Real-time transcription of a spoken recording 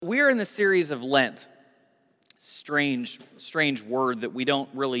we're in the series of Lent. Strange word that we don't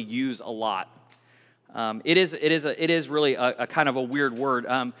really use a lot. It is really a kind of a weird word.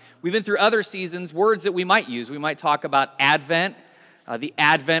 We've been through other seasons, words that we might use. We might talk about Advent, the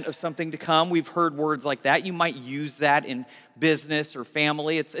advent of something to come. We've heard words like that. You might use that in business or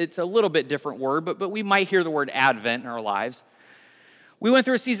family. It's a little bit different word, but we might hear the word Advent in our lives. We went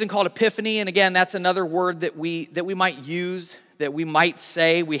through a season called Epiphany, and again, that's another word that we might use, that we might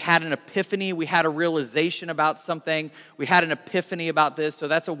say. We had an epiphany, we had a realization about something, we had an epiphany about this, so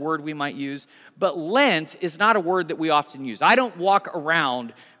that's a word we might use. But Lent is not a word that we often use. I don't walk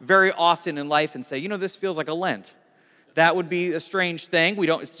around very often in life and say, this feels like a Lent. That would be a strange thing.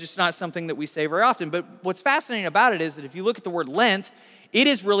 It's just not something that we say very often. But what's fascinating about it is that if you look at the word Lent, it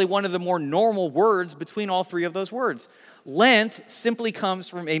is really one of the more normal words between all three of those words. Lent simply comes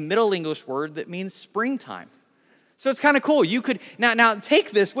from a Middle English word that means springtime. So it's kind of cool. You could now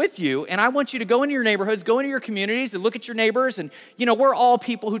take this with you, and I want you to go into your neighborhoods, go into your communities, and look at your neighbors. And we're all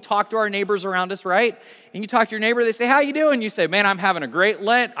people who talk to our neighbors around us, right? And you talk to your neighbor, they say, "How you doing?" You say, "Man, I'm having a great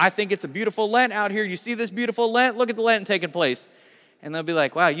Lent. I think it's a beautiful Lent out here. You see this beautiful Lent? Look at the Lent taking place." And they'll be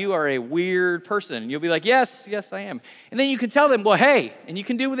like, "Wow, you are a weird person." And you'll be like, yes, I am. And then you can tell them, "Well, hey," and you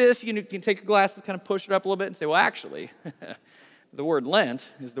can do this. You can take your glasses, kind of push it up a little bit, and say, "Well, actually, the word Lent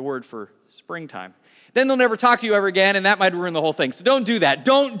is the word for springtime." Then they'll never talk to you ever again, and that might ruin the whole thing. So don't do that.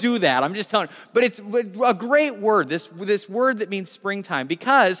 Don't do that. I'm just telling you. But it's a great word, this word that means springtime,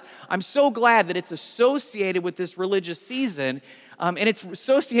 because I'm so glad that it's associated with this religious season, and it's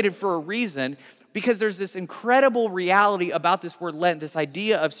associated for a reason, because there's this incredible reality about this word Lent, this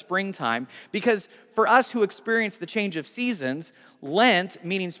idea of springtime, because for us who experience the change of seasons, Lent,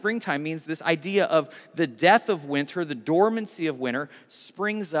 meaning springtime, means this idea of the death of winter, the dormancy of winter,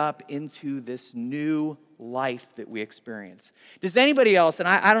 springs up into this new life that we experience. Does anybody else, and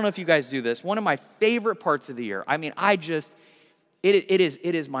I don't know if you guys do this, one of my favorite parts of the year, it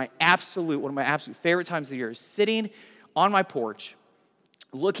is one of my absolute favorite times of the year, is sitting on my porch,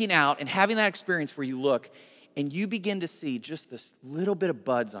 looking out and having that experience where you look and you begin to see just this little bit of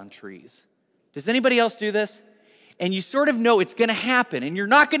buds on trees. Does anybody else do this? And you sort of know it's going to happen, and you're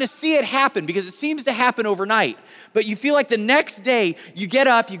not going to see it happen because it seems to happen overnight. But you feel like the next day you get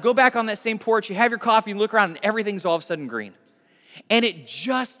up, you go back on that same porch, you have your coffee, you look around, and everything's all of a sudden green. And it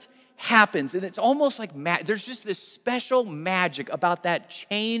just happens, and it's almost like there's just this special magic about that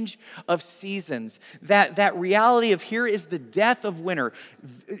change of seasons, that reality of here is the death of winter,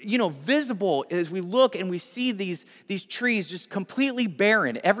 visible as we look and we see these trees just completely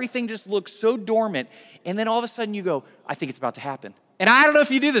barren. Everything just looks so dormant, and then all of a sudden you go, "I think it's about to happen." And I don't know if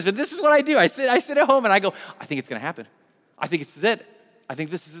you do this, but this is what I do. I sit at home and I go, "I think it's going to happen. I think it's it. I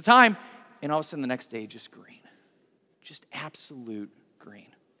think this is the time." And all of a sudden the next day, just green, just absolute green.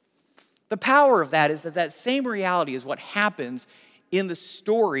 The power of that is that same reality is what happens in the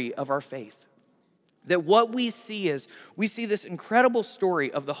story of our faith. That what we see is, we see this incredible story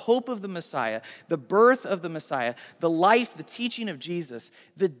of the hope of the Messiah, the birth of the Messiah, the life, the teaching of Jesus,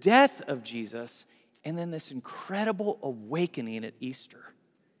 the death of Jesus, and then this incredible awakening at Easter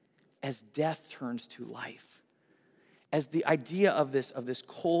as death turns to life. As the idea of this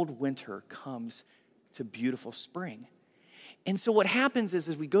cold winter comes to beautiful spring. And so what happens is,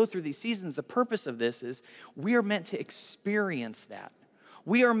 as we go through these seasons, the purpose of this is we are meant to experience that.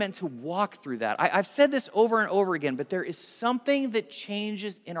 We are meant to walk through that. I've said this over and over again, but there is something that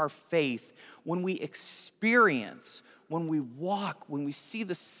changes in our faith when we experience, when we walk, when we see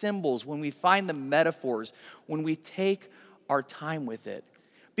the symbols, when we find the metaphors, when we take our time with it.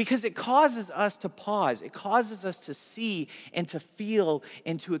 Because it causes us to pause. It causes us to see and to feel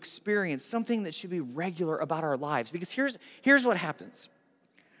and to experience something that should be regular about our lives. Because here's what happens.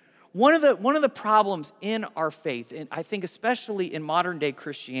 One of the problems in our faith, and I think especially in modern day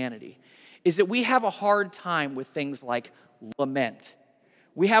Christianity, is that we have a hard time with things like lament.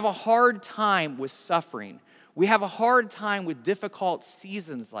 We have a hard time with suffering. We have a hard time with difficult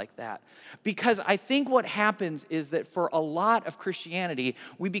seasons like that. Because I think what happens is that for a lot of Christianity,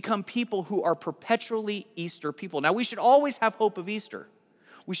 we become people who are perpetually Easter people. Now, we should always have hope of Easter.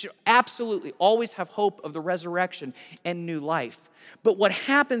 We should absolutely always have hope of the resurrection and new life. But what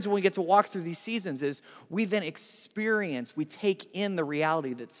happens when we get to walk through these seasons is we then we take in the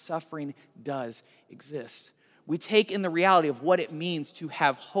reality that suffering does exist. We take in the reality of what it means to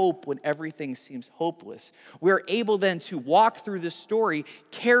have hope when everything seems hopeless. We're able then to walk through this story,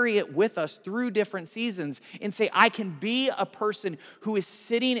 carry it with us through different seasons, and say, I can be a person who is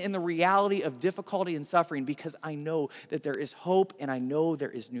sitting in the reality of difficulty and suffering because I know that there is hope and I know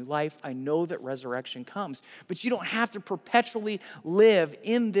there is new life. I know that resurrection comes. But you don't have to perpetually live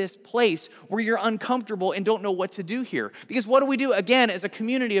in this place where you're uncomfortable and don't know what to do here. Because what do we do, again, as a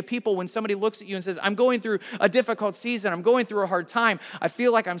community of people when somebody looks at you and says, I'm going through a difficult season, I'm going through a hard time, I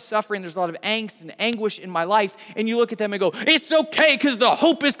feel like I'm suffering, there's a lot of angst and anguish in my life, and you look at them and go, it's okay because the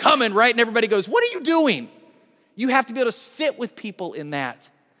hope is coming, right? And everybody goes, what are you doing? You have to be able to sit with people in that.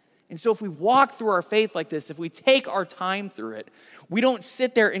 And so if we walk through our faith like this, if we take our time through it, we don't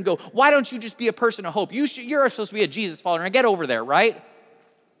sit there and go, why don't you just be a person of hope? You're supposed to be a Jesus follower, and get over there, right?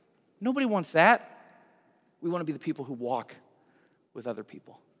 Nobody wants that. We want to be the people who walk with other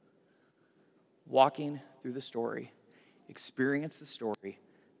people. Walking through the story, experience the story,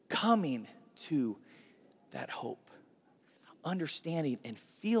 coming to that hope, understanding and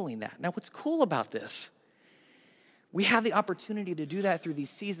feeling that. Now, what's cool about this, we have the opportunity to do that through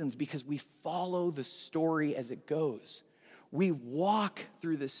these seasons because we follow the story as it goes. We walk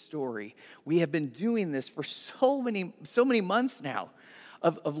through this story. We have been doing this for so many months now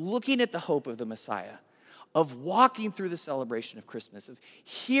of looking at the hope of the Messiah, of walking through the celebration of Christmas, of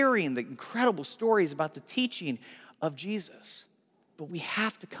hearing the incredible stories about the teaching of Jesus. But we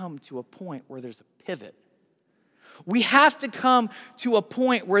have to come to a point where there's a pivot. We have to come to a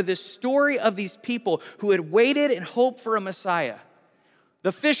point where the story of these people who had waited and hoped for a Messiah,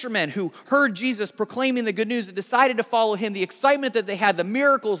 the fishermen who heard Jesus proclaiming the good news and decided to follow him, the excitement that they had, the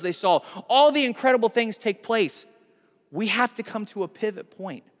miracles they saw, all the incredible things take place. We have to come to a pivot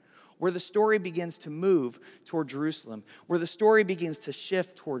point where the story begins to move toward Jerusalem, where the story begins to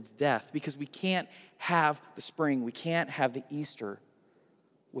shift towards death, because we can't have the spring, we can't have the Easter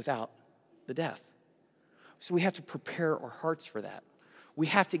without the death. So we have to prepare our hearts for that. We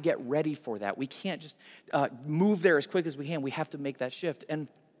have to get ready for that. We can't just move there as quick as we can. We have to make that shift. And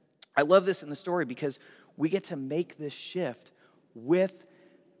I love this in the story because we get to make this shift with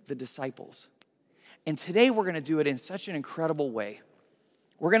the disciples. And today we're going to do it in such an incredible way.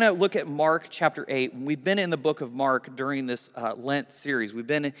 We're going to look at Mark chapter 8. We've been in the book of Mark during this Lent series. We've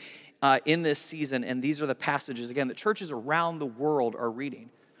been in this season, and these are the passages, again, that churches around the world are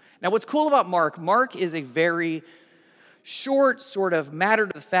reading. Now, what's cool about Mark is a very short, sort of matter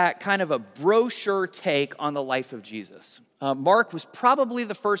to the fact, kind of a brochure take on the life of Jesus. Mark was probably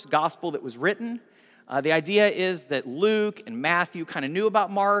the first gospel that was written. The idea is that Luke and Matthew kind of knew about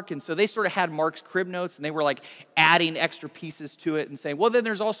Mark, and so they sort of had Mark's crib notes, and they were like adding extra pieces to it and saying, well, then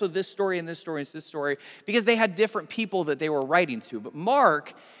there's also this story and this story and this story, because they had different people that they were writing to. But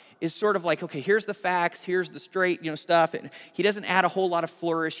Mark is sort of like, okay, here's the facts, here's the straight, stuff, and he doesn't add a whole lot of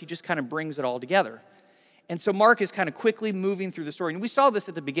flourish, he just kind of brings it all together. And so Mark is kind of quickly moving through the story, and we saw this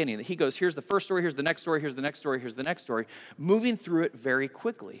at the beginning, that he goes, here's the first story, here's the next story, here's the next story, here's the next story, moving through it very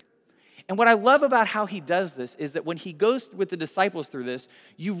quickly. And what I love about how he does this is that when he goes with the disciples through this,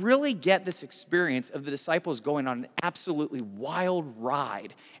 you really get this experience of the disciples going on an absolutely wild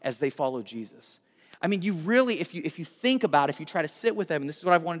ride as they follow Jesus. I mean, you really, if you think about it, if you try to sit with them, and this is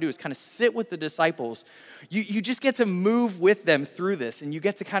what I want to do, is kind of sit with the disciples, you just get to move with them through this, and you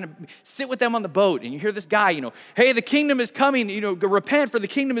get to kind of sit with them on the boat, and you hear this guy, hey, the kingdom is coming, go repent, for the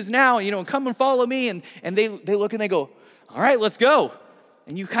kingdom is now, and come and follow me, and they look and they go, all right, let's go.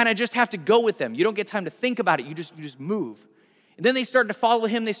 And you kind of just have to go with them. You don't get time to think about it. You just move. And then they start to follow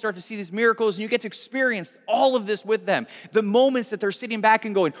him. They start to see these miracles, and you get to experience all of this with them. The moments that they're sitting back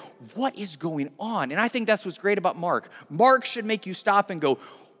and going, what is going on? And I think that's what's great about Mark. Mark should make you stop and go,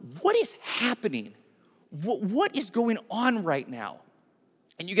 what is happening? What is going on right now?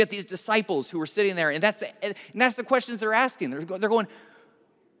 And you get these disciples who are sitting there, and that's the questions they're asking. They're going,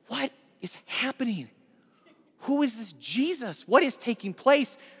 what is happening? Who is this Jesus? What is taking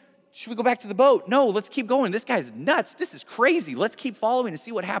place? Should we go back to the boat? No, let's keep going. This guy's nuts. This is crazy. Let's keep following and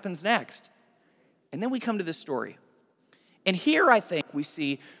see what happens next. And then we come to this story. And here I think we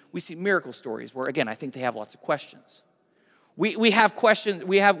see miracle stories where, again, I think they have lots of questions. We have questions.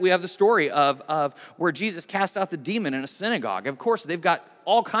 We have the story of where Jesus cast out the demon in a synagogue. Of course, they've got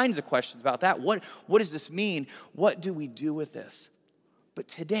all kinds of questions about that. What does this mean? What do we do with this? But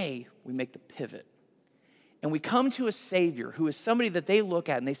today, we make the pivot. and we come to a Savior who is somebody that they look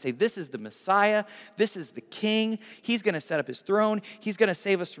at and they say, this is the Messiah, this is the King, he's going to set up his throne, he's going to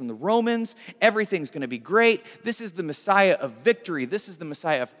save us from the Romans, everything's going to be great, this is the Messiah of victory, this is the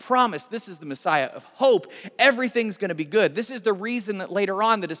Messiah of promise, this is the Messiah of hope, everything's going to be good. This is the reason that later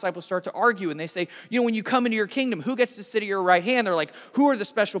on the disciples start to argue and they say, when you come into your kingdom, who gets to sit at your right hand? They're like, who are the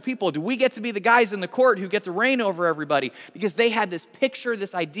special people? Do we get to be the guys in the court who get to reign over everybody? Because they had this picture,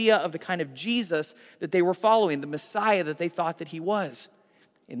 this idea of the kind of Jesus that they were following, the Messiah that they thought that he was.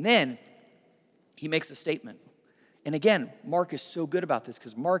 And then he makes a statement. And again, Mark is so good about this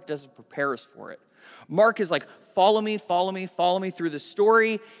because Mark doesn't prepare us for it. Mark is like, follow me through the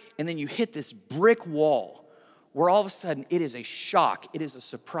story, and then you hit this brick wall where all of a sudden it is a shock, it is a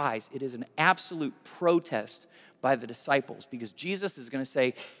surprise, it is an absolute protest by the disciples because Jesus is going to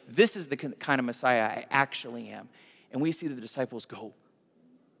say, this is the kind of Messiah I actually am. And we see the disciples go,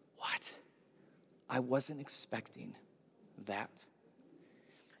 what? I wasn't expecting that.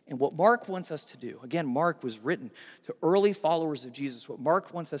 And what Mark wants us to do, again, Mark was written to early followers of Jesus. What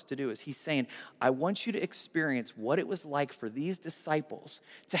Mark wants us to do is he's saying, I want you to experience what it was like for these disciples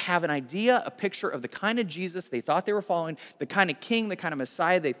to have an idea, a picture of the kind of Jesus they thought they were following, the kind of king, the kind of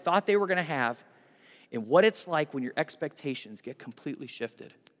Messiah they thought they were going to have, and what it's like when your expectations get completely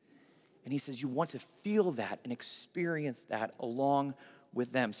shifted. And he says, you want to feel that and experience that along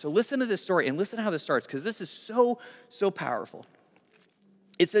with them. So listen to this story and listen to how this starts because this is so powerful.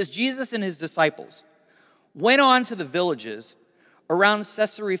 It says, Jesus and his disciples went on to the villages around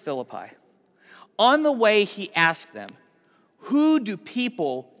Caesarea Philippi. On the way, he asked them, who do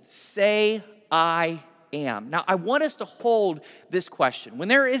people say I am? Now, I want us to hold this question. When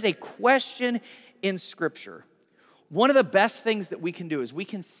there is a question in Scripture, one of the best things that we can do is we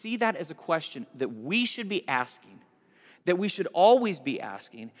can see that as a question that we should be asking, that we should always be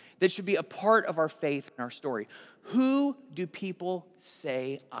asking, that should be a part of our faith and our story. Who do people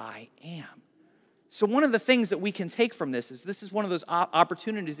say I am? So one of the things that we can take from this is one of those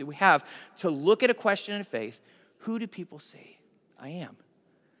opportunities that we have to look at a question in faith. Who do people say I am?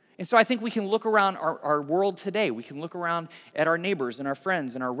 And so I think we can look around our world today. We can look around at our neighbors and our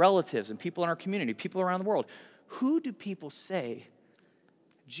friends and our relatives and people in our community, people around the world. Who do people say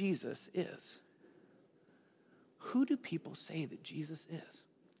Jesus is? Who do people say that Jesus is?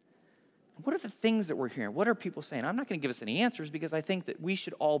 What are the things that we're hearing? What are people saying? I'm not going to give us any answers because I think that we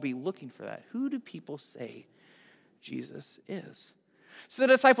should all be looking for that. Who do people say Jesus is? So the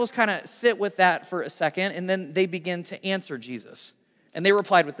disciples kind of sit with that for a second, and then they begin to answer Jesus. And they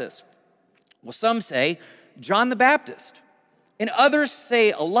replied with this. Well, some say John the Baptist, and others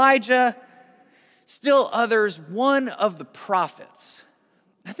say Elijah, still others one of the prophets.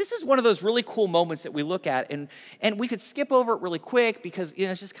 Now, this is one of those really cool moments that we look at, and we could skip over it really quick because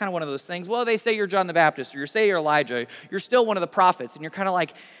it's just kind of one of those things. Well, they say you're John the Baptist, or you say you're Elijah, you're still one of the prophets, and you're kind of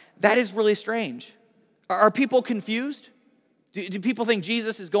like, that is really strange. Are people confused? Do people think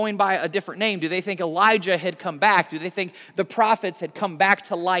Jesus is going by a different name? Do they think Elijah had come back? Do they think the prophets had come back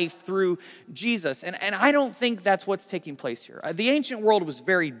to life through Jesus? And I don't think that's what's taking place here. The ancient world was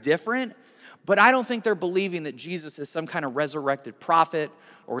very different, but I don't think they're believing that Jesus is some kind of resurrected prophet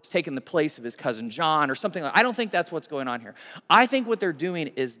or has taken the place of his cousin John or something like that. I don't think that's what's going on here. I think what they're doing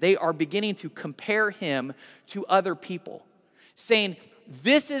is they are beginning to compare him to other people, saying,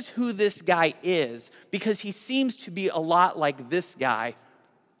 this is who this guy is because he seems to be a lot like this guy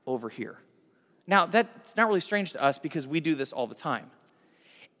over here. Now, that's not really strange to us because we do this all the time.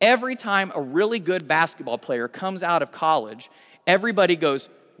 Every time a really good basketball player comes out of college, everybody goes,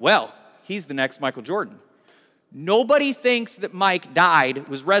 well, he's the next Michael Jordan. Nobody thinks that Mike died,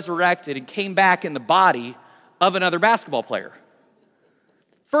 was resurrected, and came back in the body of another basketball player.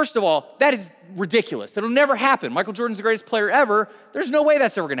 First of all, that is ridiculous. It'll never happen. Michael Jordan's the greatest player ever. There's no way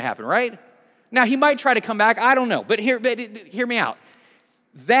that's ever going to happen, right? Now, he might try to come back. I don't know. But hear me out.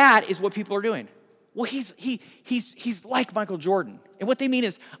 That is what people are doing. Well, he's like Michael Jordan. And what they mean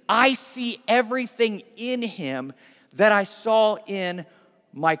is, I see everything in him that I saw in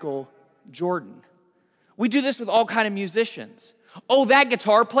Michael Jordan. We do this with all kind of musicians. Oh, that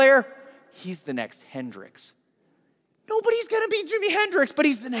guitar player, he's the next Hendrix. Nobody's going to be Jimi Hendrix, but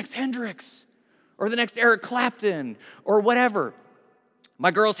he's the next Hendrix or the next Eric Clapton or whatever. My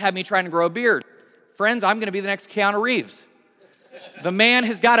girls had me trying to grow a beard. Friends, I'm going to be the next Keanu Reeves. The man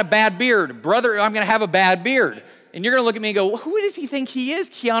has got a bad beard. Brother, I'm going to have a bad beard. And you're going to look at me and go, well, who does he think he is,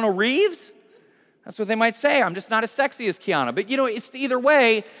 Keanu Reeves? That's what they might say. I'm just not as sexy as Keanu. But, it's either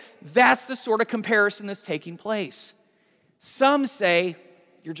way, that's the sort of comparison that's taking place. Some say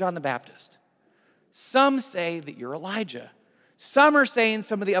you're John the Baptist. Some say that you're Elijah. Some are saying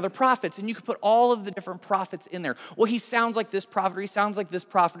some of the other prophets, and you could put all of the different prophets in there. Well, he sounds like this prophet, or he sounds like this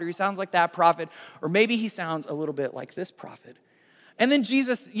prophet, or he sounds like that prophet, or maybe he sounds a little bit like this prophet. And then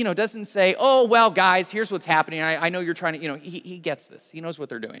Jesus, doesn't say, oh, well, guys, here's what's happening. I know you're trying to, he gets this. He knows what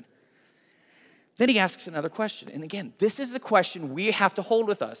they're doing. Then he asks another question. And again, this is the question we have to hold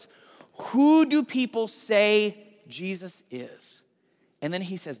with us. Who do people say Jesus is? And then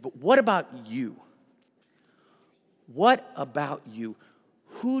he says, but what about you? What about you?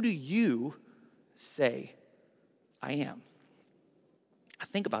 Who do you say I am?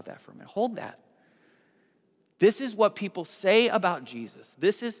 Think about that for a minute. Hold that. This is what people say about Jesus.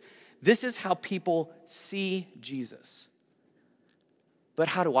 This is how people see Jesus. But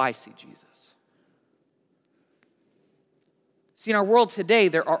how do I see Jesus? See, in our world today,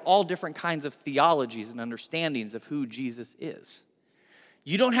 there are all different kinds of theologies and understandings of who Jesus is.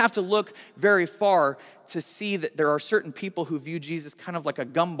 You don't have to look very far to see that there are certain people who view Jesus kind of like a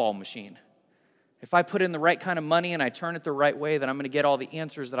gumball machine. If I put in the right kind of money and I turn it the right way, then I'm going to get all the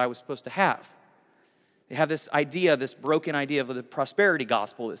answers that I was supposed to have. They have this idea, this broken idea of the prosperity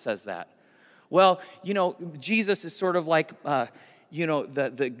gospel that says that. Well, Jesus is sort of like,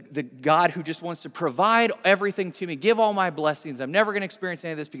 the God who just wants to provide everything to me, give all my blessings. I'm never going to experience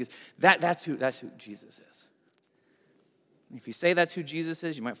any of this because that's who Jesus is. If you say that's who Jesus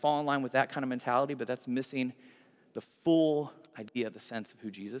is, you might fall in line with that kind of mentality, but that's missing the full idea, the sense of who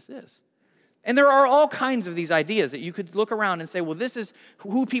Jesus is. And there are all kinds of these ideas that you could look around and say, well, this is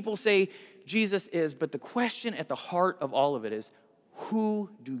who people say Jesus is, but the question at the heart of all of it is, who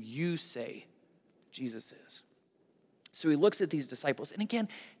do you say Jesus is? So he looks at these disciples, and again,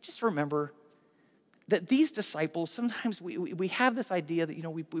 just remember that these disciples, sometimes we have this idea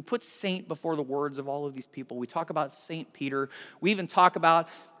that, we put saint before the words of all of these people. We talk about Saint Peter. We even talk about,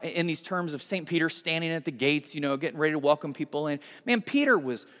 in these terms of Saint Peter standing at the gates, getting ready to welcome people in. Man, Peter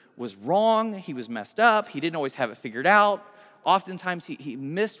was wrong. He was messed up. He didn't always have it figured out. Oftentimes, he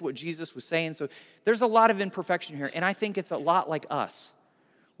missed what Jesus was saying. So there's a lot of imperfection here, and I think it's a lot like us.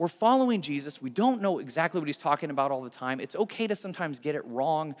 We're following Jesus. We don't know exactly what he's talking about all the time. It's okay to sometimes get it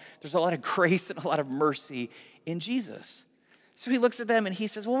wrong. There's a lot of grace and a lot of mercy in Jesus. So he looks at them and he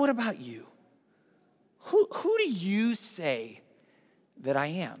says, well, what about you? Who do you say that I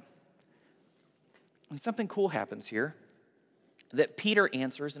am? And something cool happens here that Peter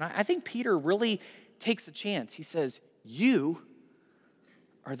answers, and I think Peter really takes a chance. He says, you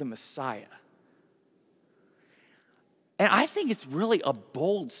are the Messiah. And I think it's really a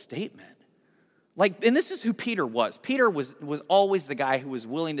bold statement. And this is who Peter was. Peter was always the guy who was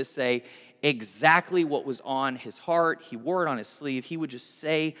willing to say exactly what was on his heart. He wore it on his sleeve. He would just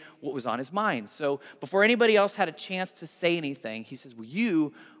say what was on his mind. So before anybody else had a chance to say anything, he says, well,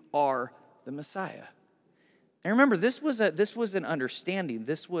 you are the Messiah. And remember, this was an understanding.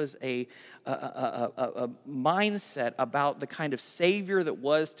 This was a mindset about the kind of Savior that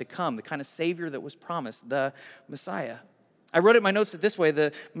was to come, the kind of Savior that was promised, the Messiah. I wrote it in my notes this way: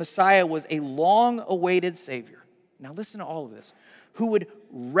 the Messiah was a long-awaited Savior. Now listen to all of this. Who would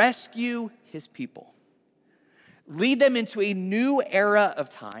rescue his people, lead them into a new era of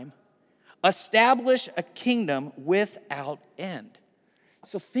time, establish a kingdom without end.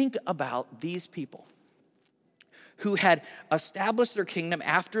 So think about these people who had established their kingdom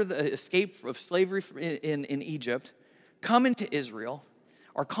after the escape of slavery in Egypt, come into Israel,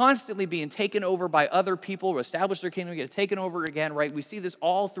 are constantly being taken over by other people who establish their kingdom, get taken over again, right? We see this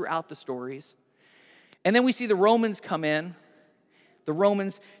all throughout the stories. And then we see the Romans come in. The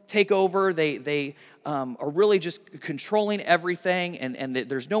Romans take over. They are really just controlling everything, and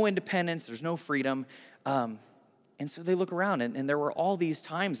there's no independence, there's no freedom. And so they look around, and there were all these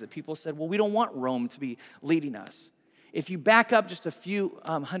times that people said, well, we don't want Rome to be leading us. If you back up just a few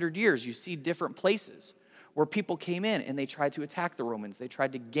hundred years, you see different places where people came in and they tried to attack the Romans. They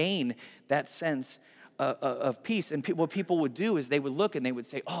tried to gain that sense of peace. And what people would do is they would look and they would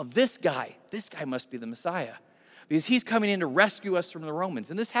say, oh, this guy must be the Messiah, because he's coming in to rescue us from the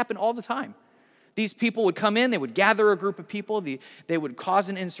Romans. And this happened all the time. These people would come in, they would gather a group of people, they would cause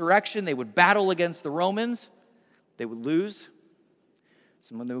an insurrection, they would battle against the Romans. They would lose.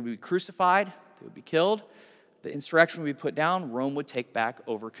 Some of them would be crucified. They would be killed. The insurrection would be put down. Rome would take back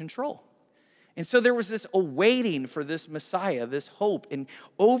over control. And so there was this awaiting for this Messiah, this hope. And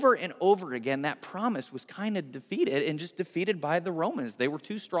over again, that promise was kind of defeated, and just defeated by the Romans. They were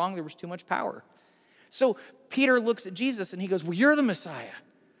too strong. There was too much power. So Peter looks at Jesus and he goes, well, you're the Messiah.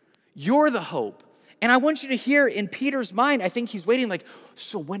 You're the hope. And I want you to hear in Peter's mind, I think he's waiting like,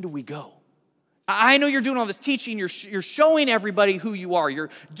 so when do we go? I know you're doing all this teaching. You're showing everybody who you are. You're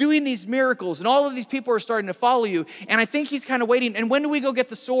doing these miracles, and all of these people are starting to follow you. And I think he's kind of waiting. And when do we go get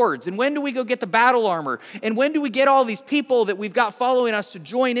the swords? And when do we go get the battle armor? And when do we get all these people that we've got following us to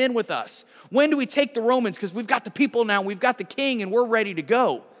join in with us? When do we take the Romans? Because we've got the people now. We've got the king, and we're ready to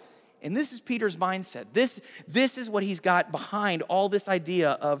go. And this is Peter's mindset. This is what he's got behind all this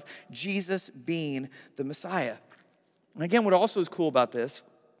idea of Jesus being the Messiah. And again, what also is cool about this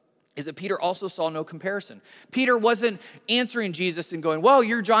is that Peter also saw no comparison. Peter wasn't answering Jesus and going, well,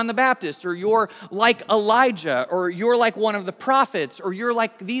 you're John the Baptist, or you're like Elijah, or you're like one of the prophets, or you're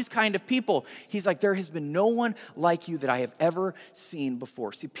like these kind of people. He's like, there has been no one like you that I have ever seen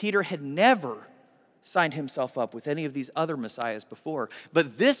before. See, Peter had never signed himself up with any of these other messiahs before.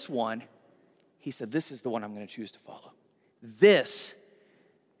 But this one, he said, this is the one I'm going to choose to follow. This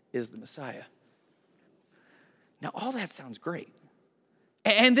is the Messiah. Now, all that sounds great.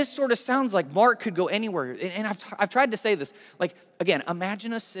 And this sort of sounds like Mark could go anywhere. And I've tried to say this. Like, again,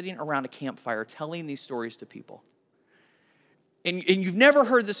 imagine us sitting around a campfire telling these stories to people. And you've never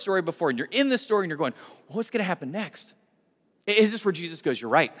heard this story before. And you're in this story and you're going, well, what's going to happen next? Is this where Jesus goes,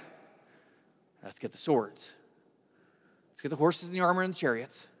 you're right. Let's get the swords. Let's get the horses and the armor and the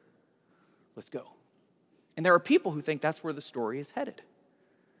chariots. Let's go. And there are people who think that's where the story is headed.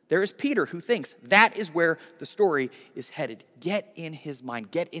 There is Peter who thinks that is where the story is headed. Get in his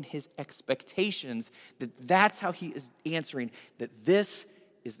mind, get in his expectations that that's how he is answering, that this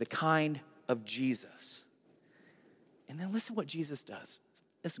is the kind of Jesus. And then listen what Jesus does.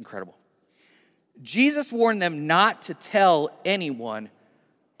 It's incredible. Jesus warned them not to tell anyone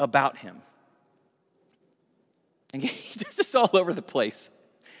about him. And he does this all over the place.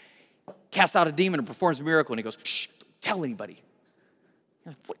 Casts out a demon and performs a miracle, and he goes, shh, don't tell anybody.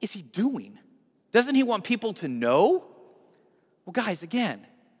 You're like, what is he doing? Doesn't he want people to know? Well, guys, again,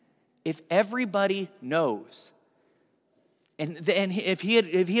 if everybody knows, and if he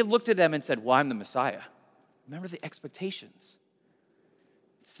had looked at them and said, well, I'm the Messiah, remember the expectations.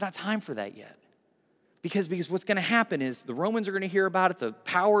 It's not time for that yet. Because what's going to happen is the Romans are going to hear about it, the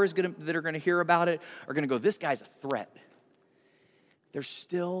powers that are going to hear about it are going to go, this guy's a threat. There's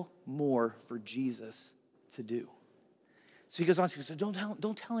still more for Jesus to do. So he goes on, so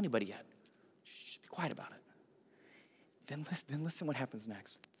don't tell anybody yet. Shh, be quiet about it. Then listen what happens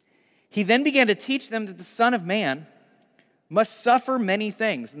next. He then began to teach them that the Son of Man must suffer many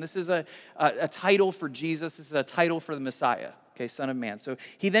things. And this is a title for Jesus. This is a title for the Messiah, okay, Son of Man. So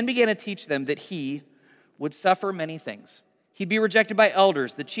he then began to teach them that he would suffer many things. He'd be rejected by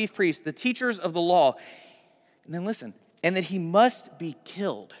elders, the chief priests, the teachers of the law. And then listen, and that he must be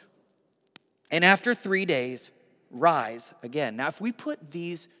killed. And after 3 days, rise again. Now, if we put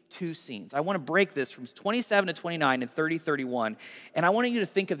these two scenes, I want to break this from 27 to 29 and 30, 31, and I want you to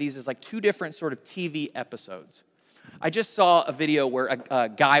think of these as like two different sort of TV episodes. I just saw a video where a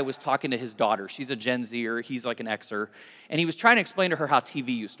guy was talking to his daughter. She's a Gen Zer, he's like an Xer, and he was trying to explain to her how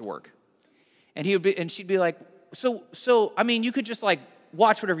TV used to work. And she'd be like, so I mean, you could just like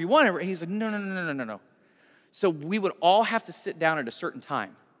watch whatever you want. And he's like, no. So we would all have to sit down at a certain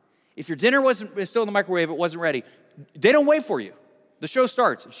time. If your dinner was still in the microwave, it wasn't ready, they don't wait for you. The show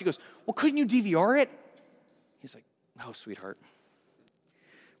starts. And she goes, well, couldn't you DVR it? He's like, oh, sweetheart.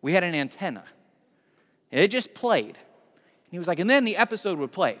 We had an antenna. And it just played. And he was like, and then the episode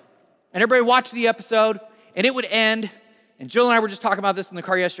would play. And everybody watched the episode, and it would end. And Jill and I were just talking about this in the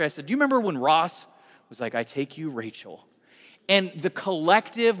car yesterday. I said, do you remember when Ross was like, I take you, Rachel? And the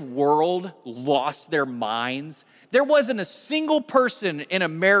collective world lost their minds. There wasn't a single person in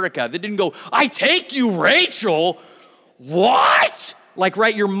America that didn't go, I take you, Rachel? What? Like,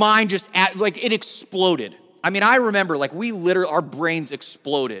 right, your mind just, like, it exploded. I mean, I remember, like, our brains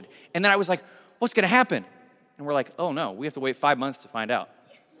exploded. And then I was like, what's going to happen? And we're like, oh, no, we have to wait 5 months to find out.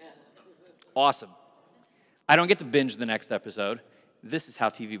 Awesome. I don't get to binge the next episode. This is how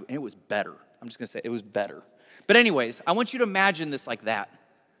TV, and it was better. I'm just going to say it was better. But anyways, I want you to imagine this like that.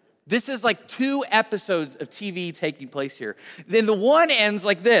 This is like 2 episodes of TV taking place here. Then the one ends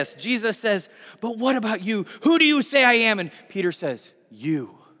like this. Jesus says, but what about you? Who do you say I am? And Peter says,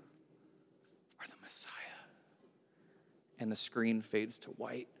 you are the Messiah. And the screen fades to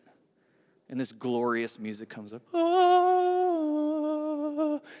white. And this glorious music comes up.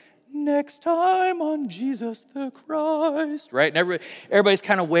 Next time on Jesus the Christ. Right? And everybody's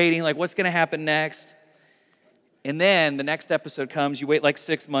kind of waiting, like, what's going to happen next? And then the next episode comes. You wait like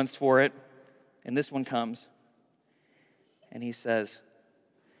 6 months for it. And this one comes. And he says,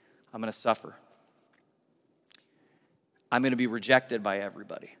 I'm going to suffer. I'm going to be rejected by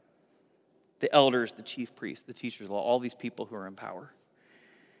everybody. The elders, the chief priests, the teachers of law, all these people who are in power.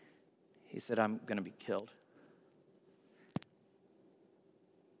 He said, I'm going to be killed.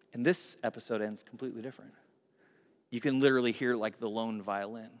 And this episode ends completely different. You can literally hear like the lone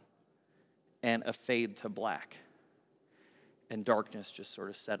violin and a fade to black and darkness just sort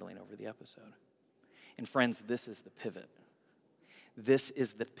of settling over the episode. And friends, this is the pivot. This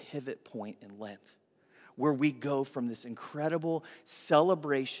is the pivot point in Lent, where we go from this incredible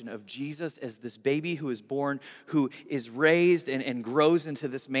celebration of Jesus as this baby who is born, who is raised and grows into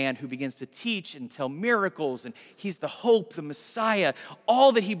this man who begins to teach and tell miracles, and he's the hope, the Messiah,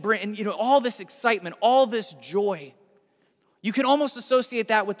 all that he brings, and all this excitement, all this joy. You can almost associate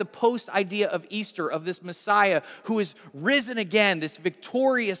that with the post idea of Easter, of this Messiah who is risen again, this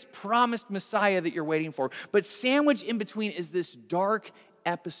victorious, promised Messiah that you're waiting for. But sandwiched in between is this dark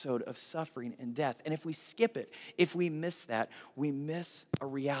episode of suffering and death. And if we skip it, if we miss that, we miss a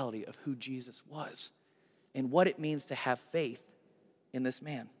reality of who Jesus was and what it means to have faith in this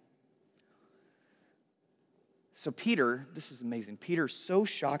man. So Peter, this is amazing. Peter's so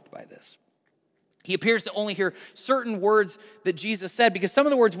shocked by this. He appears to only hear certain words that Jesus said, because some of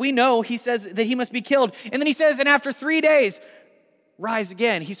the words we know, he says that he must be killed. And then he says, and after 3 days, rise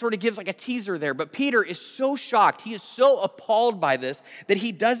again. He sort of gives like a teaser there. But Peter is so shocked, he is so appalled by this that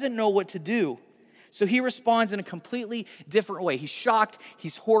he doesn't know what to do. So he responds in a completely different way. He's shocked,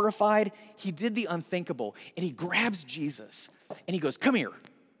 he's horrified, he did the unthinkable. And he grabs Jesus and he goes, come here,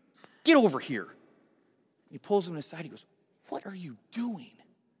 get over here. And he pulls him aside, he goes, what are you doing?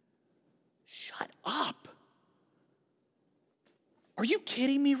 Shut up. Are you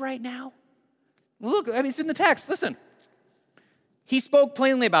kidding me right now? Look, it's in the text. Listen. He spoke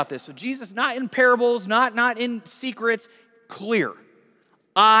plainly about this. So Jesus, not in parables, not in secrets, clear.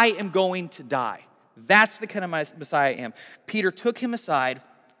 I am going to die. That's the kind of Messiah I am. Peter took him aside,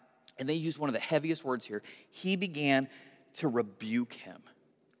 and they used one of the heaviest words here. He began to rebuke him.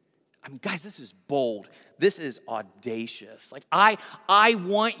 Guys, this is bold. This is audacious. Like, I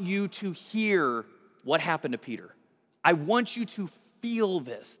want you to hear what happened to Peter. I want you to feel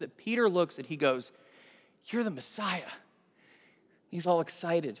this, that Peter looks and he goes, you're the Messiah. He's all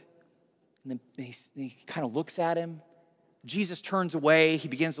excited. And then he kind of looks at him. Jesus turns away. He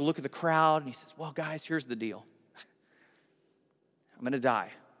begins to look at the crowd and he says, well, guys, here's the deal. I'm going to die.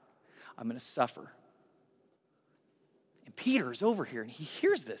 I'm going to suffer. And Peter is over here and he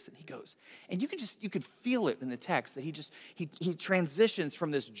hears this and he goes, and you can feel it in the text that he transitions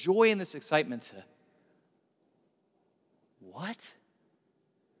from this joy and this excitement to, what?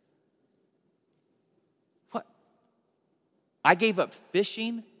 What? I gave up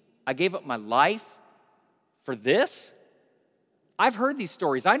fishing. I gave up my life for this? I've heard these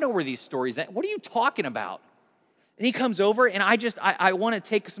stories. I know where these stories end. What are you talking about? And he comes over and I want to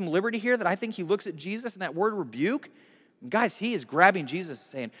take some liberty here that I think he looks at Jesus and that word rebuke. And guys, he is grabbing Jesus and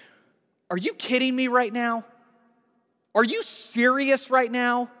saying, are you kidding me right now? Are you serious right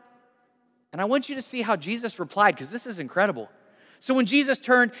now? And I want you to see how Jesus replied, because this is incredible. So when Jesus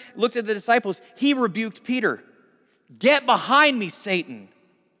turned, looked at the disciples, he rebuked Peter. Get behind me, Satan,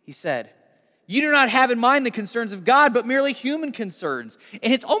 he said. You do not have in mind the concerns of God, but merely human concerns.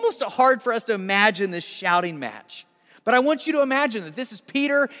 And it's almost hard for us to imagine this shouting match. But I want you to imagine that this is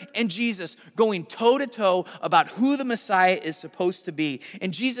Peter and Jesus going toe-to-toe about who the Messiah is supposed to be.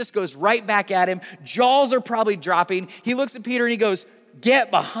 And Jesus goes right back at him. Jaws are probably dropping. He looks at Peter and he goes, get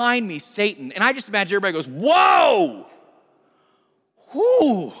behind me, Satan. And I just imagine everybody goes, whoa!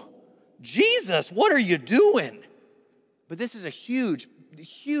 Whoo! Jesus, what are you doing? But this is a huge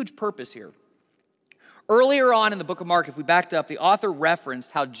purpose here. Earlier on in the book of Mark, if we backed up, the author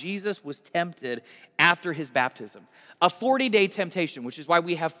referenced how Jesus was tempted after his baptism. A 40-day temptation, which is why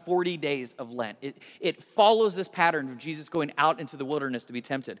we have 40 days of Lent. It follows this pattern of Jesus going out into the wilderness to be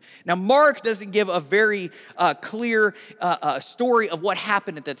tempted. Now, Mark doesn't give a very clear story of what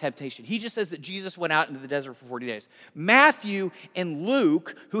happened at that temptation. He just says that Jesus went out into the desert for 40 days. Matthew and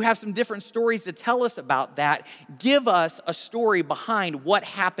Luke, who have some different stories to tell us about that, give us a story behind what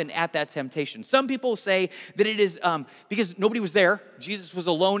happened at that temptation. Some people say that it is because nobody was there. Jesus was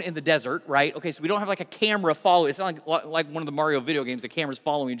alone in the desert, right? Okay, so we don't have like a camera follow. It's not like one of the Mario video games, the camera's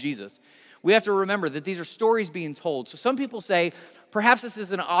following Jesus. We have to remember that these are stories being told. So some people say, perhaps this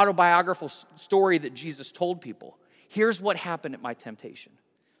is an autobiographical story that Jesus told people. Here's what happened at my temptation.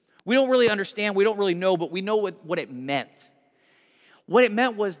 We don't really understand, we don't really know, but we know what it meant. What it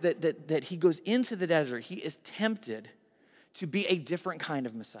meant was that he goes into the desert, he is tempted to be a different kind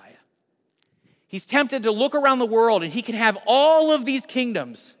of Messiah. He's tempted to look around the world and he can have all of these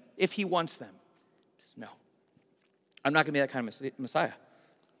kingdoms if he wants them. He says, no, I'm not going to be that kind of Messiah.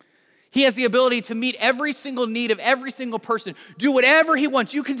 He has the ability to meet every single need of every single person, do whatever he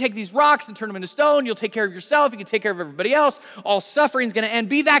wants. You can take these rocks and turn them into stone. You'll take care of yourself. You can take care of everybody else. All suffering is going to end.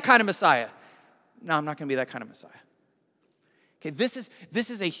 Be that kind of Messiah. No, I'm not going to be that kind of Messiah. Okay, this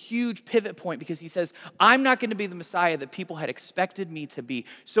is a huge pivot point because he says, I'm not going to be the Messiah that people had expected me to be.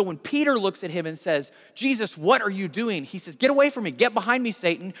 So when Peter looks at him and says, Jesus, what are you doing? He says, get away from me. Get behind me,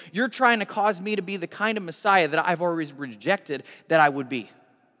 Satan. You're trying to cause me to be the kind of Messiah that I've always rejected that I would be.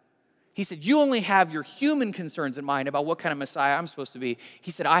 He said, you only have your human concerns in mind about what kind of Messiah I'm supposed to be. He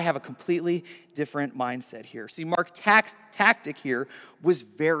said, I have a completely different mindset here. See, Mark's tactic here was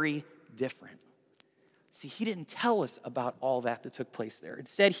very different. See, he didn't tell us about all that took place there.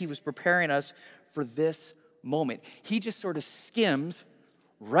 Instead, he was preparing us for this moment. He just sort of skims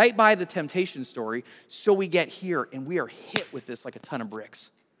right by the temptation story so we get here and we are hit with this like a ton of bricks.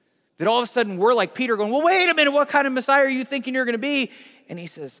 That all of a sudden we're like Peter going, well, wait a minute, what kind of Messiah are you thinking you're going to be? And he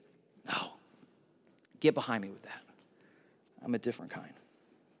says, no, get behind me with that. I'm a different kind.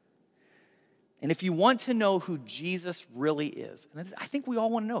 And if you want to know who Jesus really is, and I think we all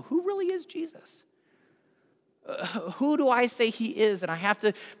want to know, who really is Jesus? Who do I say he is? And I have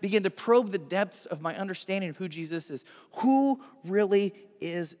to begin to probe the depths of my understanding of who Jesus is. Who really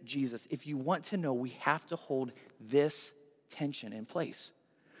is Jesus? If you want to know, we have to hold this tension in place.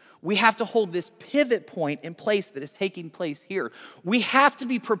 We have to hold this pivot point in place that is taking place here. We have to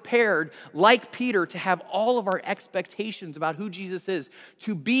be prepared, like Peter, to have all of our expectations about who Jesus is,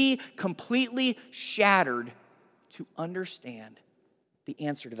 to be completely shattered, to understand the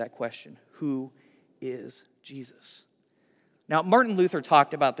answer to that question, who is Jesus? Now, Martin Luther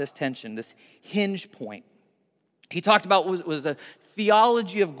talked about this tension, this hinge point. He talked about was a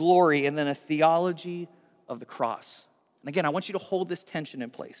theology of glory and then a theology of the cross. And again, I want you to hold this tension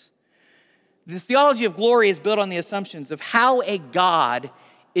in place. The theology of glory is built on the assumptions of how a God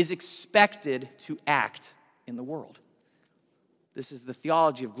is expected to act in the world. This is the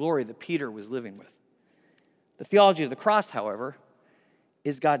theology of glory that Peter was living with. The theology of the cross, however,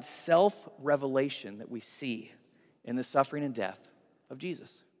 is God's self-revelation that we see in the suffering and death of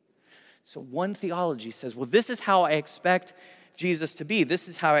Jesus. So one theology says, well, this is how I expect Jesus to be. This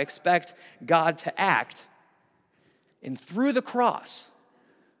is how I expect God to act. And through the cross,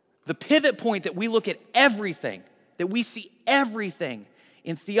 the pivot point that we look at everything, that we see everything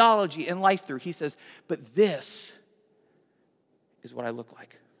in theology and life through, he says, but this is what I look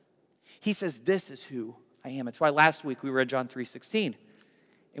like. He says, this is who I am. It's why last week we read John 3:16.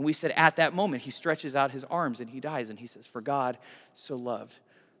 And we said at that moment, he stretches out his arms and he dies. And he says, for God so loved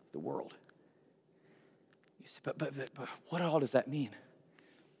the world. You say, but what all does that mean?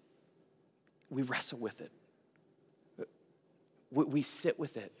 We wrestle with it. We sit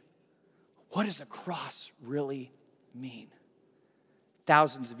with it. What does the cross really mean?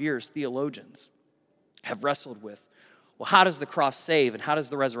 Thousands of years, theologians have wrestled with, well, how does the cross save? And how does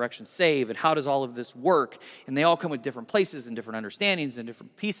the resurrection save? And how does all of this work? And they all come with different places and different understandings and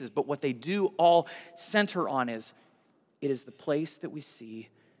different pieces. But what they do all center on is, it is the place that we see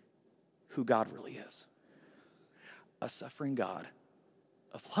who God really is. A suffering God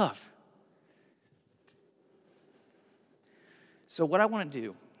of love. So what I want to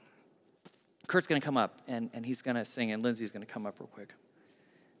do, Kurt's going to come up and he's going to sing, and Lindsay's going to come up real quick.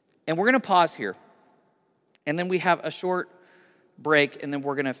 And we're going to pause here. And then we have a short break, and then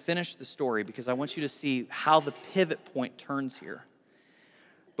we're going to finish the story because I want you to see how the pivot point turns here.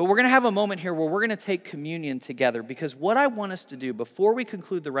 But we're going to have a moment here where we're going to take communion together, because what I want us to do before we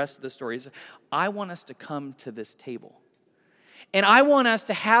conclude the rest of the story is I want us to come to this table. And I want us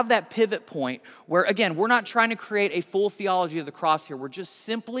to have that pivot point where, again, we're not trying to create a full theology of the cross here. We're just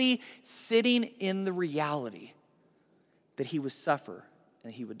simply sitting in the reality that he would suffer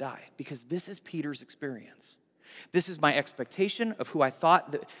and he would die, because this is Peter's experience. This is my expectation of who I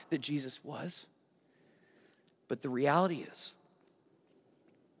thought that Jesus was. But the reality is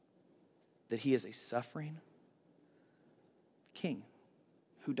that he is a suffering king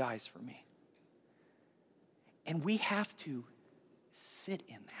who dies for me. And we have to sit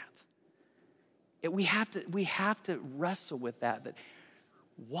in that. We have to wrestle with that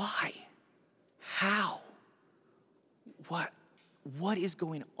why? How? What is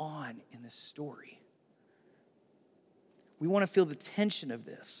going on in this story? We want to feel the tension of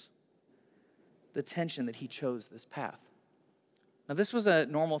this, the tension that he chose this path. Now, this was a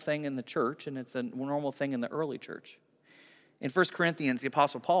normal thing in the church, and it's a normal thing in the early church. In 1 Corinthians, the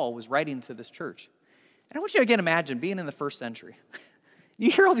Apostle Paul was writing to this church. And I want you to again imagine being in the first century.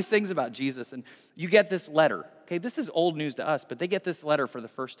 You hear all these things about Jesus, and you get this letter. Okay, this is old news to us, but they get this letter for the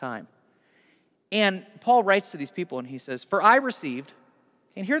first time. And Paul writes to these people, and he says, "For I received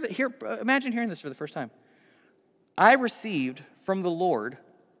And imagine hearing this for the first time. I received from the Lord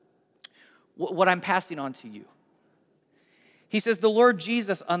what I'm passing on to you. He says, the Lord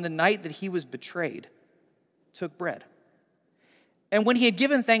Jesus, on the night that he was betrayed, took bread. And when he had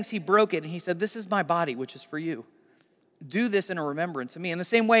given thanks, he broke it, and he said, this is my body, which is for you. Do this in a remembrance of me. In the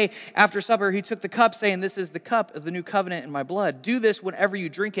same way, after supper, he took the cup, saying, this is the cup of the new covenant in my blood. Do this whenever you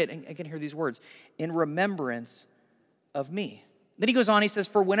drink it. And I can hear these words, in remembrance of me. Then he goes on, he says,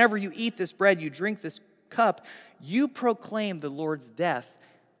 for whenever you eat this bread, you drink this cup, you proclaim the Lord's death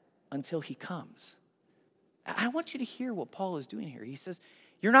until he comes. I want you to hear what Paul is doing here. He says,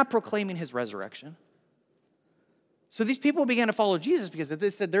 you're not proclaiming his resurrection. So these people began to follow Jesus because they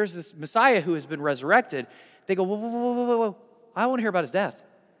said, there's this Messiah who has been resurrected. They go, whoa. I want to hear about his death.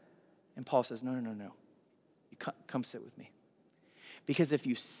 And Paul says, no. You come sit with me. Because if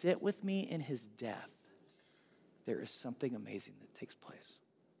you sit with me in his death, there is something amazing that takes place.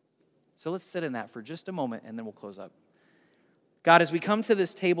 So let's sit in that for just a moment, and then we'll close up. God, as we come to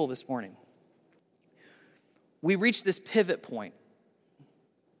this table this morning, we reach this pivot point.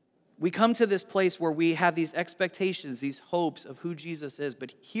 We come to this place where we have these expectations, these hopes of who Jesus is,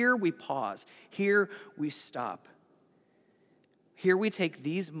 but here we pause. Here we stop. Here we take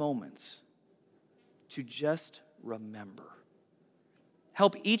these moments to just remember.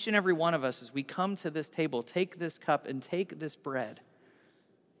 Help each and every one of us as we come to this table, take this cup and take this bread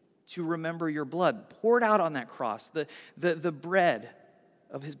to remember your blood poured out on that cross, the bread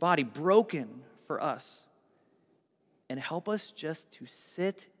of his body broken for us. And help us just to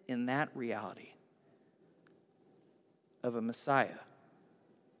sit in that reality of a Messiah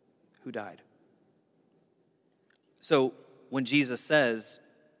who died. So when Jesus says,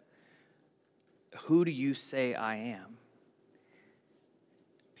 who do you say I am?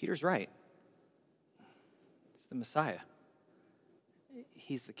 Peter's right. It's the Messiah.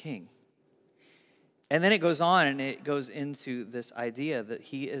 He's the King. And then it goes on and it goes into this idea that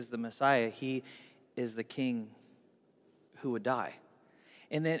he is the Messiah. He is the King who would die.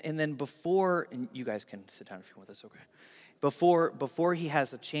 And then before, and you guys can sit down if you want this, okay? Before he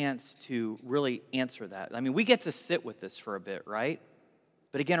has a chance to really answer that. I mean, we get to sit with this for a bit, right?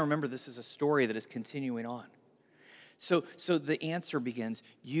 But again, remember, this is a story that is continuing on. So the answer begins,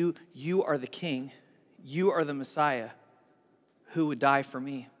 you are the King, you are the Messiah who would die for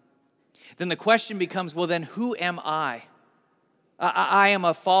me. Then the question becomes, well then, who am I? I am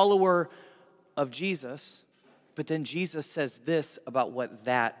a follower of Jesus. But then Jesus says this about what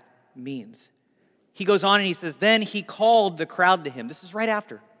that means. He goes on and he says, then he called the crowd to him. This is right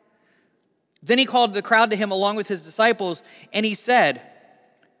after. Then he called the crowd to him along with his disciples, and he said,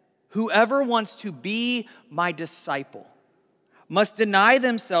 whoever wants to be my disciple must deny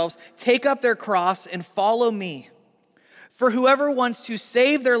themselves, take up their cross, and follow me. For whoever wants to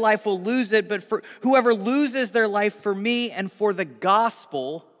save their life will lose it, but for whoever loses their life for me and for the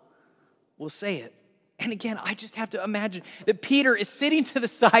gospel will save it. And again, I just have to imagine that Peter is sitting to the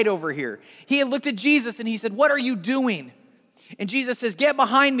side over here. He had looked at Jesus and he said, what are you doing? And Jesus says, get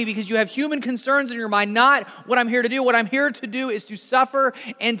behind me because you have human concerns in your mind, not what I'm here to do. What I'm here to do is to suffer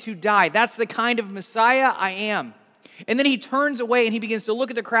and to die. That's the kind of Messiah I am. And then he turns away and he begins to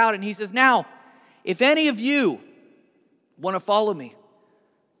look at the crowd and he says, now, if any of you want to follow me,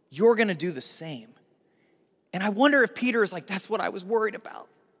 you're going to do the same. And I wonder if Peter is like, that's what I was worried about.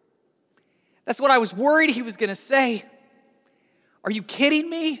 That's what I was worried he was going to say. Are you kidding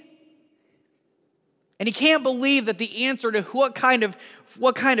me? And he can't believe that the answer to what kind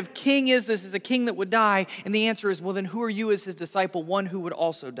of king is this is a king that would die. And the answer is, well, then who are you as his disciple, one who would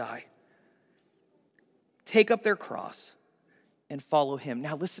also die? Take up their cross and follow him.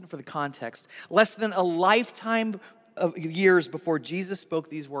 Now listen for the context. Less than a lifetime of years before Jesus spoke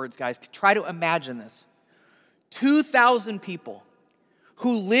these words, guys, try to imagine this. 2,000 people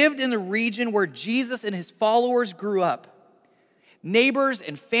who lived in the region where Jesus and his followers grew up. Neighbors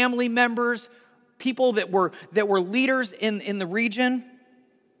and family members, people that were leaders in the region,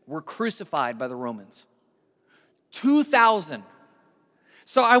 were crucified by the Romans. 2,000.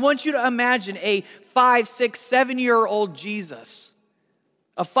 So I want you to imagine a 5, 6, 7-year-old Jesus,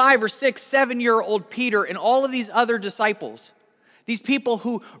 a 5 or 6, 7-year-old Peter, and all of these other disciples. These people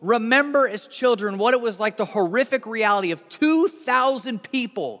who remember as children what it was like, the horrific reality of 2,000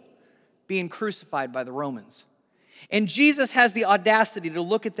 people being crucified by the Romans. And Jesus has the audacity to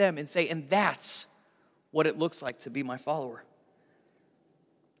look at them and say, and that's what it looks like to be my follower.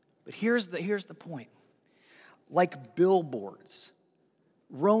 But here's the point. Like billboards,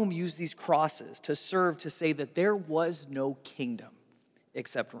 Rome used these crosses to serve to say that there was no kingdom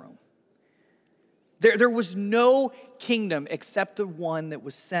except Rome. There was no kingdom except the one that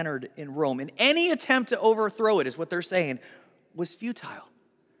was centered in Rome. And any attempt to overthrow it, is what they're saying, was futile.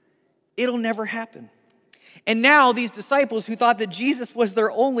 It'll never happen. And now these disciples who thought that Jesus was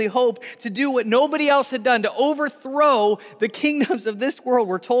their only hope to do what nobody else had done, to overthrow the kingdoms of this world,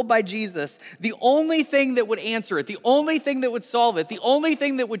 were told by Jesus the only thing that would answer it, the only thing that would solve it, the only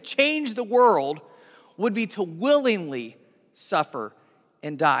thing that would change the world would be to willingly suffer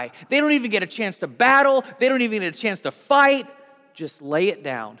and die. They don't even get a chance to battle. They don't even get a chance to fight. Just lay it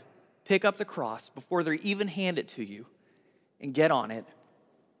down, pick up the cross before they even hand it to you, and get on it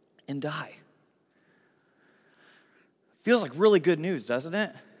and die. Feels like really good news, doesn't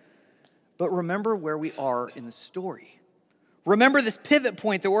it? But remember where we are in the story. Remember this pivot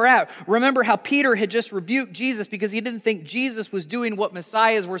point that we're at. Remember how Peter had just rebuked Jesus because he didn't think Jesus was doing what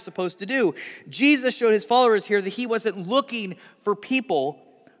messiahs were supposed to do. Jesus showed his followers here that he wasn't looking for people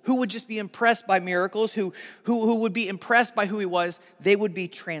who would just be impressed by miracles, who would be impressed by who he was. They would be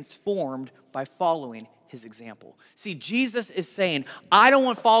transformed by following his example. See, Jesus is saying, I don't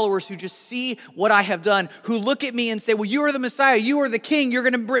want followers who just see what I have done, who look at me and say, well, you are the Messiah, you are the King, you're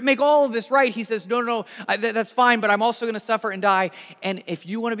going to make all of this right. He says, no, that's fine, but I'm also going to suffer and die. And if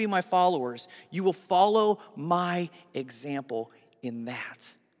you want to be my followers, you will follow my example in that.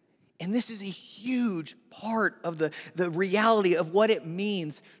 And this is a huge part of the reality of what it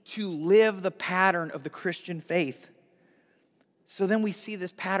means to live the pattern of the Christian faith. So then we see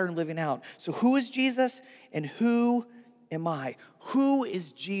this pattern living out. So who is Jesus and who am I? Who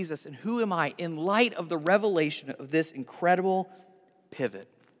is Jesus and who am I in light of the revelation of this incredible pivot?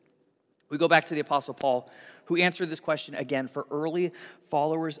 We go back to the Apostle Paul, who answered this question again for early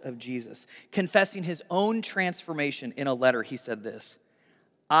followers of Jesus. Confessing his own transformation in a letter, he said this,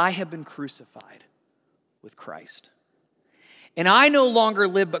 I have been crucified with Christ. And I no longer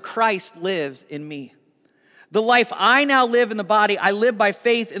live, but Christ lives in me. The life I now live in the body, I live by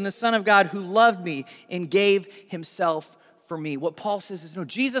faith in the Son of God who loved me and gave himself for me. What Paul says is, no,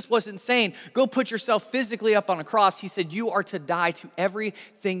 Jesus wasn't saying, go put yourself physically up on a cross. He said, you are to die to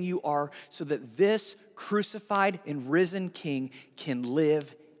everything you are so that this crucified and risen King can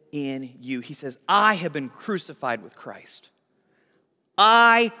live in you. He says, I have been crucified with Christ.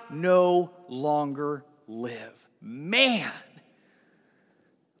 I no longer live. Man,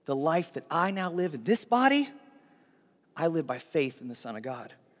 the life that I now live in this body, I live by faith in the Son of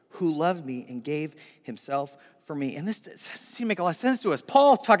God, who loved me and gave himself for me. And this seems to make a lot of sense to us.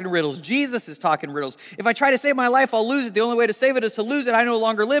 Paul's talking riddles. Jesus is talking riddles. If I try to save my life, I'll lose it. The only way to save it is to lose it. I no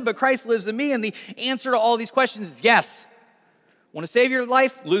longer live, but Christ lives in me. And the answer to all these questions is yes. Want to save your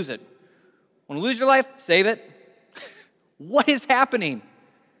life? Lose it. Want to lose your life? Save it. What is happening?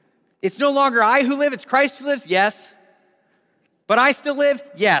 It's no longer I who live, it's Christ who lives? Yes. But I still live?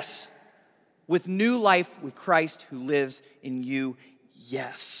 Yes. With new life with Christ who lives in you?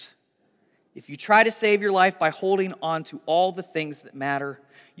 Yes. If you try to save your life by holding on to all the things that matter,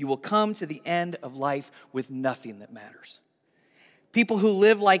 you will come to the end of life with nothing that matters. People who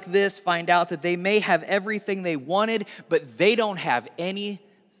live like this find out that they may have everything they wanted, but they don't have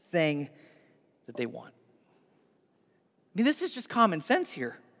anything that they want. I mean, this is just common sense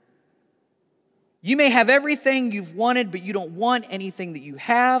here. You may have everything you've wanted, but you don't want anything that you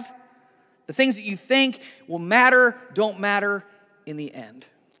have. The things that you think will matter don't matter in the end.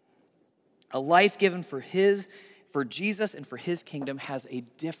 A life given for Jesus and for his kingdom has a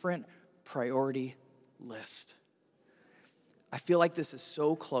different priority list. I feel like this is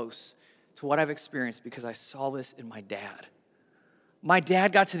so close to what I've experienced because I saw this in my dad. My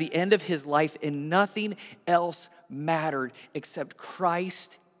dad got to the end of his life and nothing else mattered except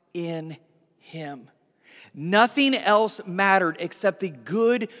Christ in him. Nothing else mattered except the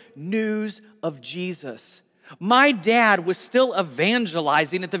good news of Jesus. My dad was still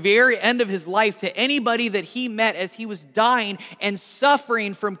evangelizing at the very end of his life to anybody that he met as he was dying and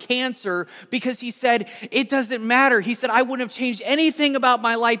suffering from cancer because he said, it doesn't matter. He said, I wouldn't have changed anything about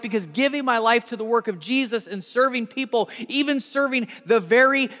my life because giving my life to the work of Jesus and serving people, even serving the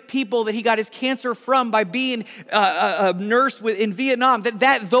very people that he got his cancer from by being a nurse in Vietnam,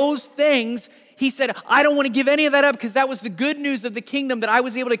 those things, he said, I don't want to give any of that up because that was the good news of the kingdom, that I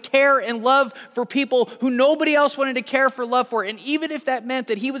was able to care and love for people who nobody else wanted to care for, love for. And even if that meant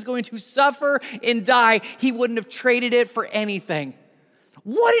that he was going to suffer and die, he wouldn't have traded it for anything.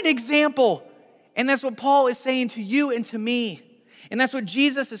 What an example. And that's what Paul is saying to you and to me. And that's what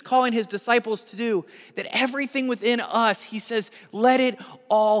Jesus is calling his disciples to do. That everything within us, he says, let it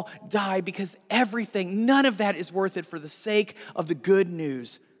all die because everything, none of that is worth it for the sake of the good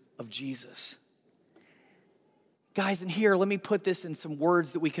news of Jesus. Guys, and here, let me put this in some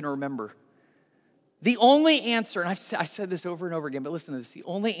words that we can remember. The only answer, and I said this over and over again, but listen to this. The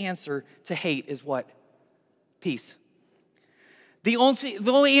only answer to hate is what? Peace. The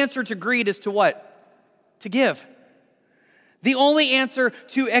only answer to greed is to what? To give. The only answer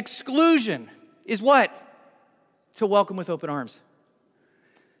to exclusion is what? To welcome with open arms.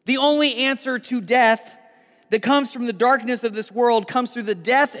 The only answer to death that comes from the darkness of this world comes through the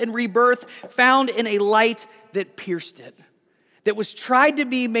death and rebirth found in a light that pierced it, that was tried to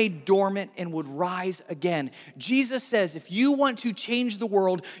be made dormant and would rise again. Jesus says, if you want to change the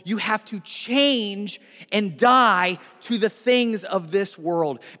world, you have to change and die to the things of this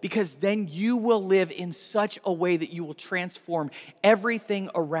world, because then you will live in such a way that you will transform everything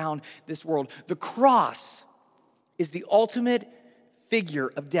around this world. The cross is the ultimate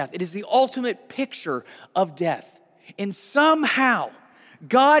figure of death. It is the ultimate picture of death. And somehow,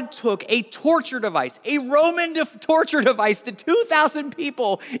 God took a torture device, a Roman torture device that 2,000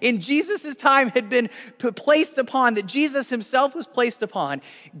 people in Jesus' time had been placed upon, that Jesus himself was placed upon.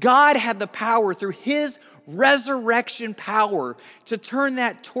 God had the power through his resurrection power to turn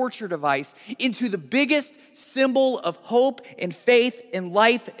that torture device into the biggest symbol of hope and faith and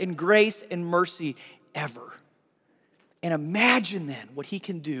life and grace and mercy ever. And imagine then what he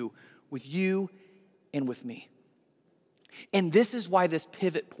can do with you and with me. And this is why this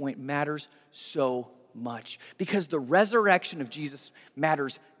pivot point matters so much. Because the resurrection of Jesus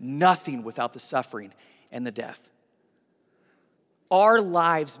matters nothing without the suffering and the death. Our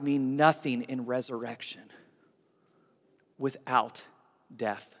lives mean nothing in resurrection without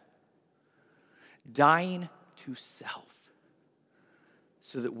death. Dying to self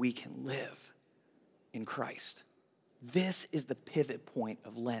so that we can live in Christ. This is the pivot point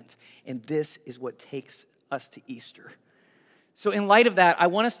of Lent, and this is what takes us to Easter. So in light of that, I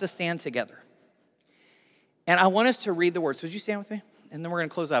want us to stand together. And I want us to read the words. Would you stand with me? And then we're going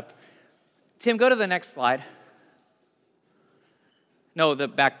to close up. Tim, go to the next slide. No, the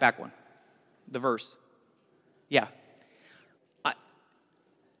back one. The verse. Yeah.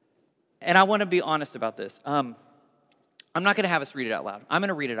 And I want to be honest about this. I'm not going to have us read it out loud. I'm going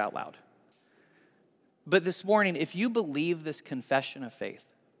to read it out loud. But this morning, if you believe this confession of faith,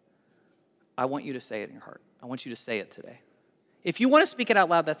 I want you to say it in your heart. I want you to say it today. If you want to speak it out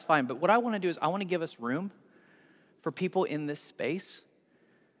loud, that's fine. But what I want to do is I want to give us room for people in this space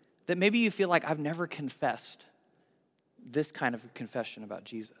that maybe you feel like I've never confessed this kind of confession about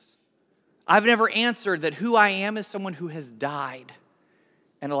Jesus. I've never answered that who I am is someone who has died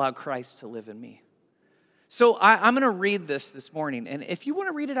and allowed Christ to live in me. So I'm going to read this morning, and if you want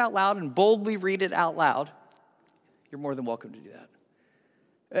to read it out loud and boldly read it out loud, you're more than welcome to do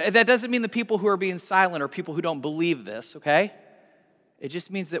that. That doesn't mean the people who are being silent are people who don't believe this, okay? It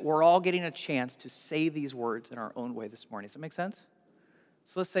just means that we're all getting a chance to say these words in our own way this morning. Does that make sense?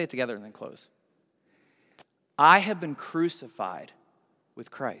 So let's say it together and then close. I have been crucified with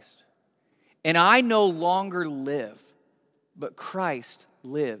Christ, and I no longer live, but Christ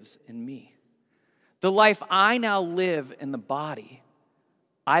lives in me. The life I now live in the body,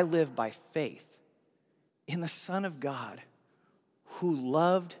 I live by faith in the Son of God who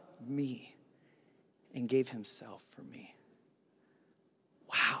loved me and gave himself for me.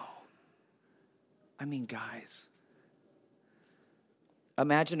 Wow. I mean, guys,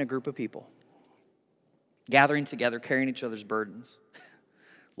 imagine a group of people gathering together, carrying each other's burdens,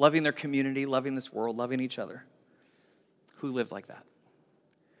 loving their community, loving this world, loving each other, who lived like that.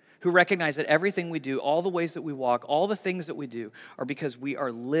 Who recognize that everything we do, all the ways that we walk, all the things that we do are because we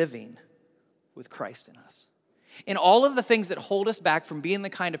are living with Christ in us. And all of the things that hold us back from being the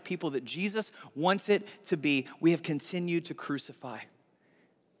kind of people that Jesus wants it to be, we have continued to crucify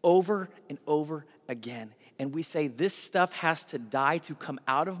over and over again. And we say this stuff has to die to come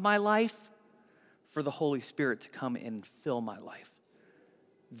out of my life for the Holy Spirit to come in and fill my life.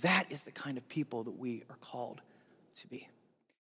 That is the kind of people that we are called to be.